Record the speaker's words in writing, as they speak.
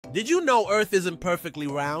Did you know Earth isn't perfectly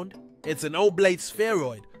round? It's an oblate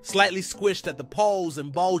spheroid, slightly squished at the poles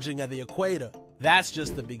and bulging at the equator. That's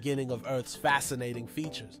just the beginning of Earth's fascinating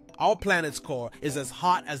features. Our planet's core is as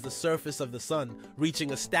hot as the surface of the sun,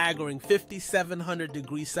 reaching a staggering 5,700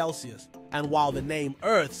 degrees Celsius. And while the name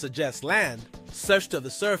Earth suggests land, search to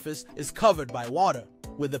the surface is covered by water,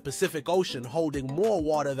 with the Pacific Ocean holding more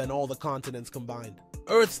water than all the continents combined.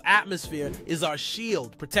 Earth's atmosphere is our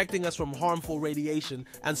shield, protecting us from harmful radiation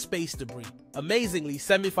and space debris. Amazingly,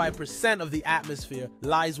 75% of the atmosphere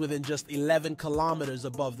lies within just 11 kilometers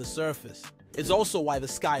above the surface. It's also why the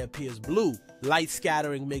sky appears blue. Light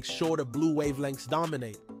scattering makes shorter blue wavelengths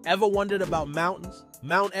dominate. Ever wondered about mountains?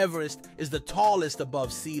 Mount Everest is the tallest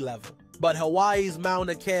above sea level. But Hawaii's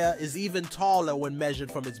Mauna Kea is even taller when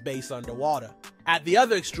measured from its base underwater. At the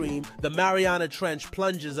other extreme, the Mariana Trench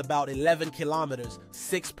plunges about 11 kilometers,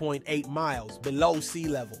 6.8 miles, below sea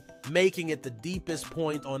level, making it the deepest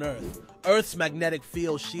point on Earth. Earth's magnetic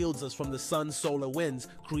field shields us from the sun's solar winds,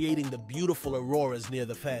 creating the beautiful auroras near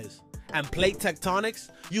the Fez. And plate tectonics?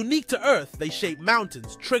 Unique to Earth, they shape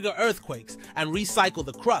mountains, trigger earthquakes, and recycle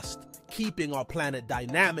the crust, keeping our planet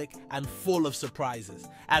dynamic and full of surprises.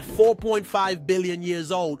 At 4.5 billion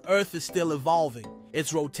years old, Earth is still evolving.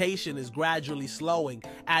 Its rotation is gradually slowing,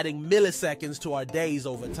 adding milliseconds to our days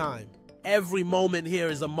over time. Every moment here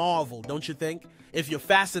is a marvel, don't you think? If you're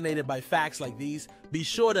fascinated by facts like these, be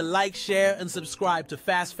sure to like, share, and subscribe to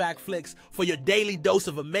Fast Fact Flicks for your daily dose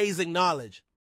of amazing knowledge.